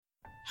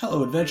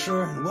Hello,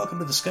 adventurer, and welcome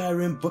to the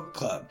Skyrim Book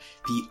Club,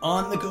 the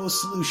on-the-go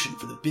solution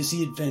for the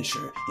busy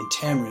adventurer in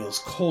Tamriel's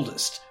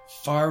coldest,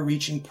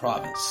 far-reaching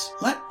province.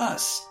 Let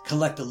us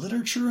collect the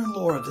literature and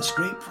lore of this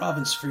great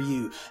province for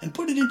you and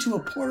put it into a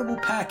portable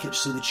package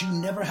so that you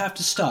never have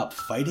to stop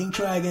fighting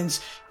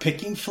dragons,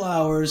 picking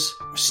flowers,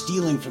 or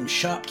stealing from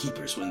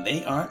shopkeepers when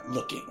they aren't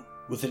looking.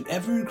 With an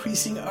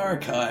ever-increasing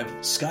archive,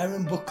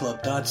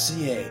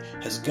 SkyrimBookClub.ca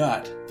has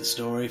got the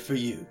story for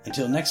you.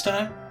 Until next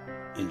time,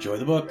 enjoy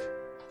the book.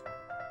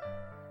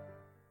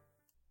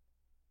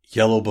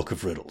 Yellow Book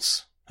of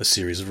Riddles, a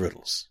series of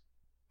riddles.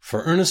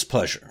 For earnest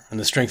pleasure and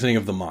the strengthening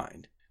of the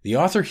mind, the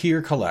author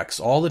here collects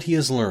all that he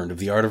has learned of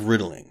the art of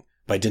riddling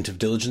by dint of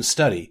diligent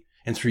study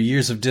and through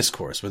years of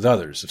discourse with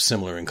others of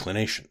similar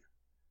inclination.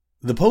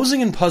 The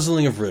posing and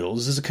puzzling of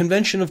riddles is a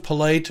convention of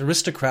polite,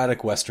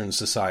 aristocratic Western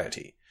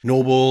society.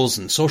 Nobles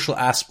and social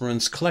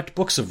aspirants collect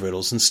books of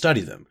riddles and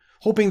study them,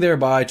 hoping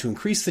thereby to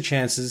increase the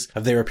chances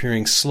of their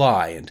appearing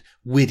sly and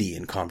witty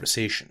in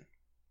conversation.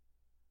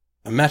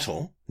 A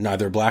metal,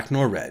 neither black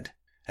nor red,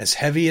 as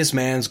heavy as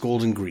man's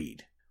golden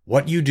greed.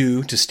 What you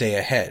do to stay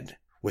ahead,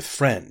 with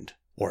friend,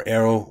 or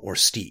arrow, or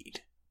steed.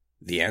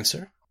 The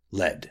answer?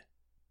 Lead.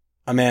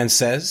 A man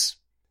says,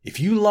 "If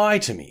you lie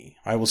to me,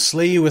 I will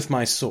slay you with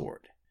my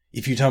sword.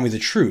 If you tell me the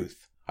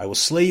truth, I will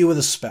slay you with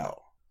a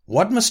spell.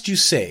 What must you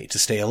say to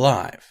stay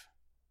alive?"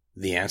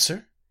 The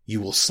answer?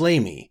 You will slay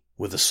me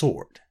with a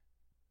sword.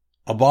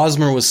 A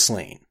Bosmer was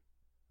slain.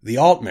 The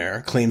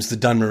Altmare claims the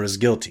Dunmer is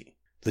guilty.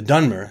 The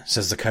Dunmer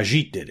says the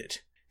Khajiit did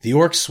it. The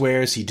Orc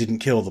swears he didn't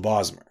kill the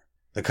Bosmer.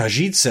 The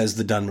Khajiit says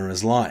the Dunmer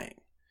is lying.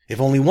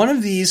 If only one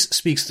of these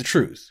speaks the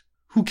truth,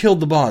 who killed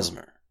the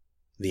Bosmer?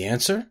 The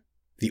answer?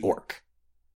 The Orc.